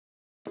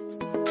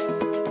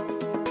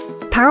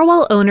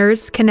Powerwall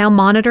owners can now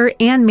monitor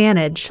and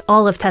manage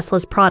all of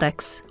Tesla's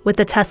products with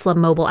the Tesla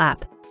mobile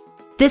app.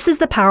 This is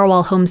the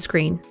Powerwall home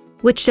screen,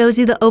 which shows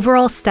you the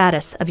overall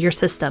status of your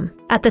system.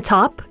 At the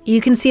top, you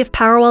can see if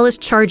Powerwall is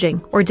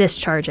charging or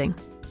discharging.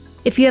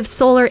 If you have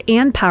solar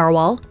and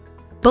Powerwall,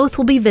 both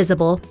will be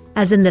visible,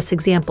 as in this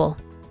example.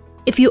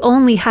 If you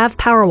only have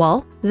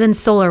Powerwall, then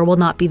solar will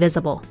not be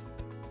visible.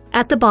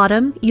 At the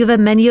bottom, you have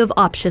a menu of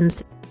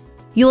options.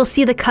 You will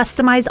see the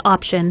Customize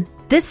option.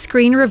 This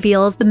screen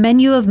reveals the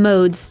menu of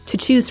modes to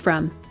choose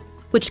from,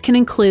 which can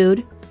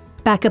include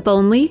backup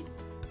only,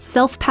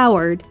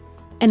 self-powered,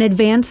 and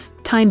advanced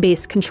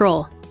time-based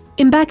control.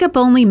 In backup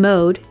only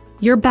mode,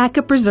 your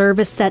backup reserve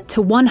is set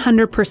to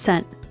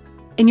 100%,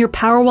 and your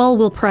Powerwall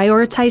will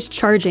prioritize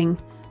charging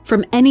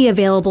from any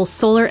available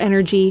solar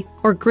energy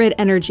or grid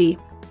energy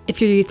if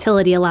your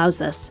utility allows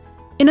this.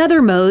 In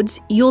other modes,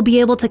 you'll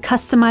be able to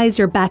customize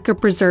your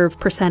backup reserve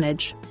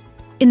percentage.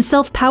 In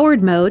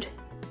self-powered mode,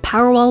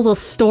 Powerwall will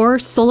store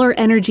solar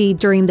energy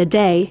during the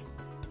day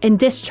and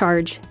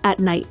discharge at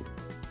night.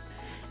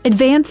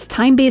 Advanced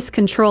time-based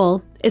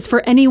control is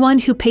for anyone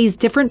who pays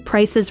different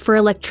prices for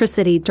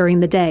electricity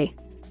during the day.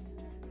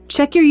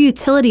 Check your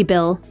utility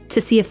bill to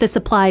see if this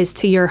applies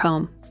to your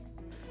home.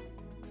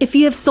 If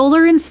you have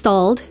solar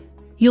installed,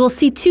 you will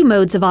see two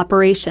modes of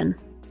operation: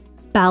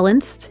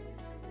 balanced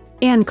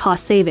and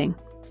cost saving.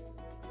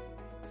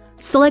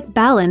 Select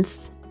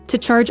balanced to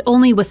charge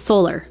only with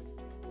solar.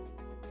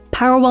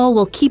 Powerwall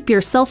will keep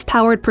your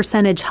self-powered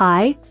percentage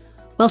high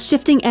while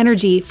shifting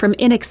energy from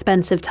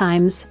inexpensive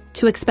times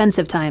to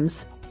expensive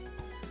times.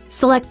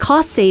 Select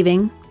cost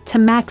saving to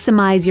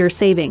maximize your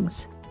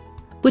savings,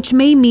 which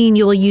may mean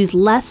you will use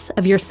less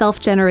of your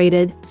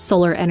self-generated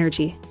solar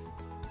energy.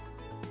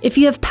 If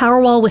you have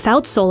Powerwall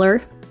without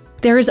solar,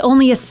 there is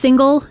only a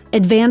single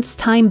advanced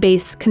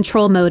time-based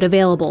control mode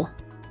available.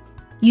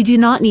 You do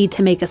not need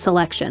to make a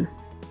selection.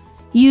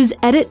 Use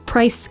Edit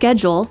Price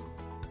Schedule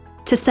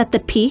to set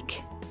the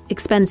peak,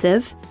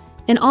 expensive,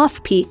 and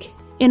off-peak,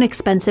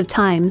 inexpensive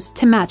times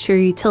to match your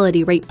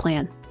utility rate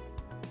plan.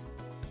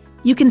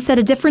 You can set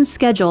a different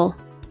schedule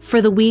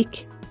for the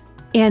week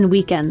and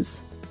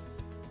weekends.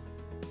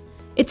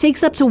 It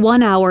takes up to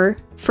 1 hour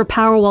for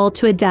Powerwall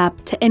to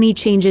adapt to any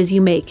changes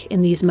you make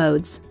in these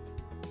modes.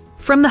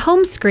 From the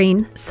home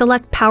screen,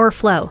 select Power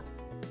Flow.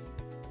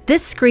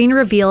 This screen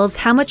reveals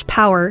how much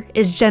power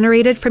is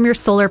generated from your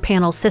solar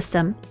panel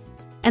system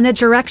and the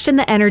direction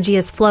the energy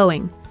is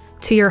flowing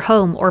to your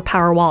home or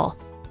Powerwall.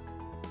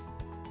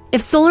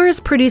 If solar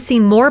is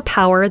producing more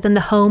power than the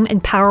home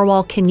and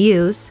Powerwall can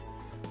use,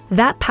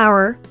 that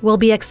power will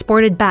be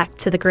exported back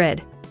to the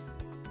grid.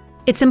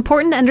 It's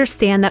important to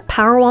understand that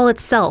Powerwall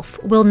itself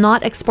will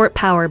not export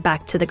power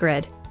back to the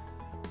grid.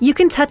 You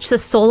can touch the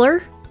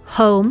solar,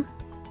 home,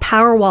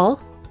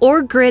 Powerwall,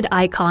 or grid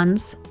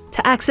icons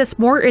to access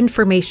more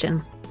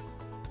information,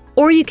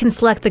 or you can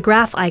select the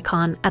graph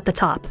icon at the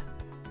top.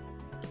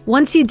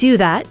 Once you do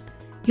that,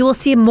 you will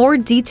see a more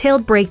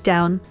detailed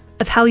breakdown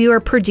of how you are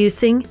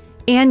producing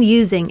and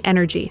using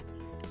energy.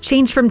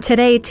 Change from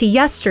today to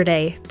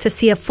yesterday to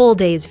see a full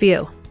day's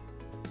view.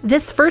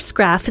 This first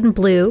graph in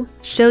blue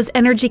shows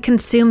energy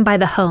consumed by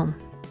the home.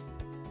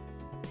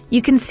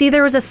 You can see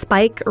there was a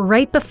spike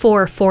right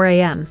before 4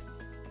 a.m.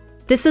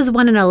 This is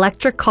when an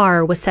electric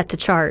car was set to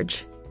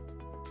charge.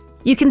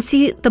 You can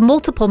see the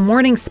multiple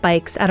morning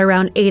spikes at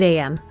around 8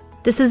 a.m.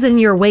 This is when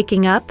you're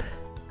waking up,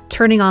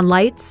 turning on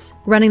lights,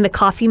 running the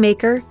coffee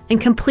maker, and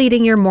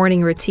completing your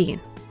morning routine.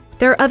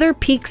 There are other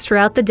peaks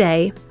throughout the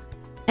day,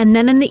 and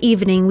then in the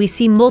evening we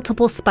see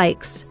multiple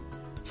spikes,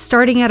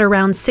 starting at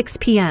around 6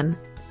 p.m.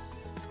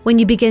 when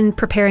you begin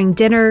preparing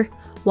dinner,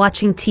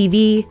 watching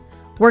TV,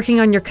 working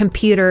on your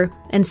computer,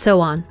 and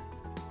so on.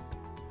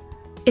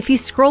 If you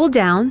scroll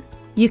down,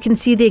 you can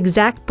see the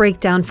exact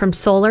breakdown from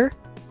solar,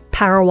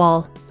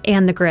 Powerwall,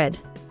 and the grid.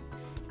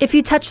 If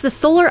you touch the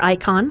solar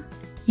icon,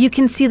 you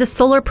can see the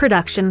solar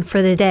production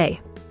for the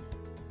day.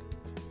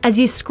 As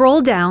you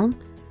scroll down,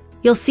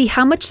 you'll see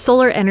how much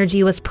solar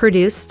energy was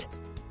produced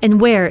and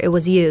where it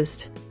was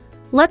used.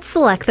 Let's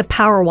select the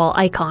Powerwall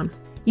icon.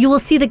 You will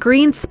see the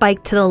green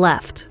spike to the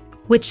left,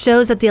 which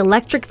shows that the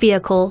electric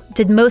vehicle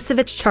did most of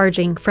its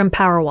charging from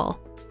Powerwall.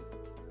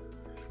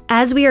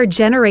 As we are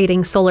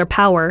generating solar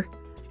power,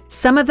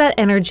 some of that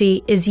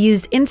energy is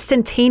used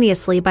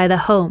instantaneously by the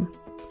home,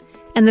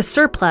 and the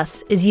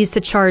surplus is used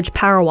to charge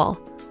Powerwall,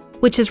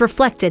 which is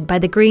reflected by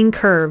the green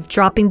curve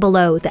dropping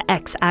below the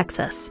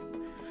x-axis.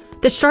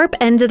 The sharp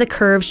end of the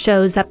curve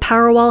shows that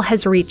Powerwall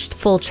has reached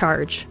full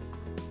charge.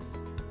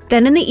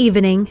 Then in the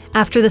evening,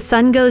 after the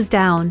sun goes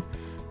down,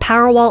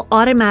 Powerwall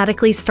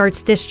automatically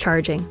starts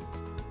discharging.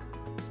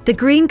 The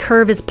green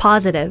curve is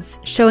positive,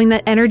 showing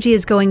that energy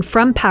is going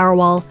from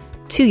Powerwall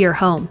to your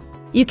home.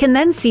 You can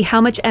then see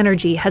how much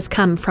energy has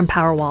come from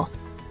Powerwall.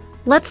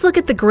 Let's look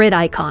at the grid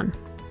icon.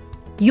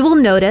 You will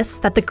notice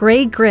that the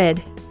gray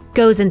grid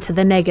goes into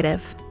the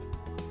negative.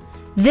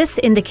 This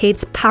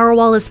indicates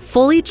Powerwall is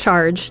fully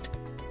charged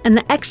and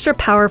the extra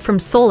power from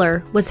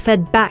solar was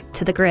fed back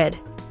to the grid.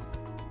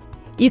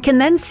 You can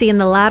then see in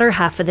the latter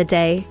half of the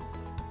day,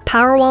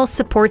 Powerwall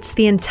supports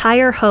the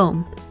entire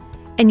home,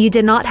 and you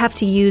did not have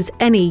to use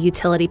any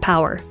utility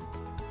power.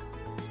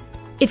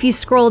 If you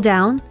scroll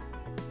down,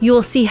 you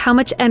will see how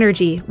much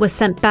energy was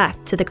sent back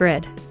to the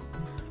grid.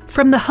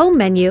 From the Home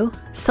menu,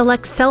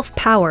 select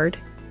Self-Powered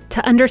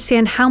to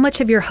understand how much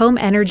of your home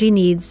energy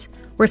needs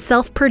were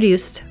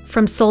self-produced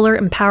from solar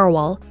and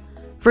Powerwall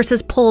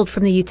versus pulled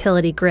from the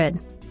utility grid.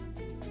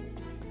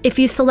 If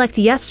you select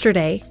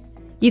Yesterday,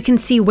 you can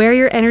see where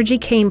your energy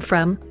came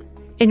from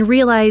and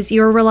realize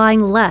you're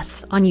relying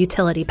less on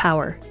utility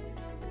power.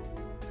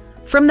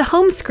 From the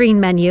Home screen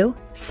menu,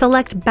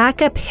 select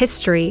Backup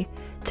History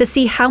to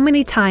see how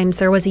many times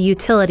there was a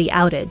utility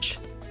outage.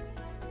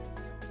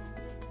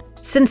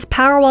 Since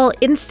Powerwall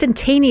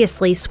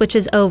instantaneously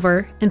switches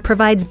over and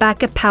provides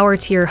backup power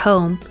to your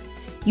home,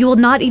 you will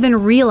not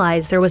even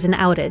realize there was an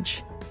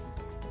outage.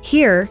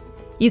 Here,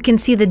 you can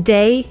see the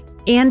day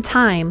and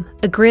time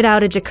a grid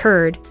outage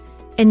occurred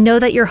and know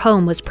that your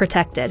home was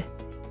protected.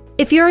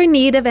 If you're in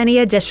need of any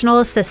additional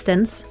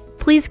assistance,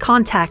 please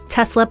contact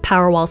Tesla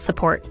Powerwall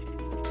support.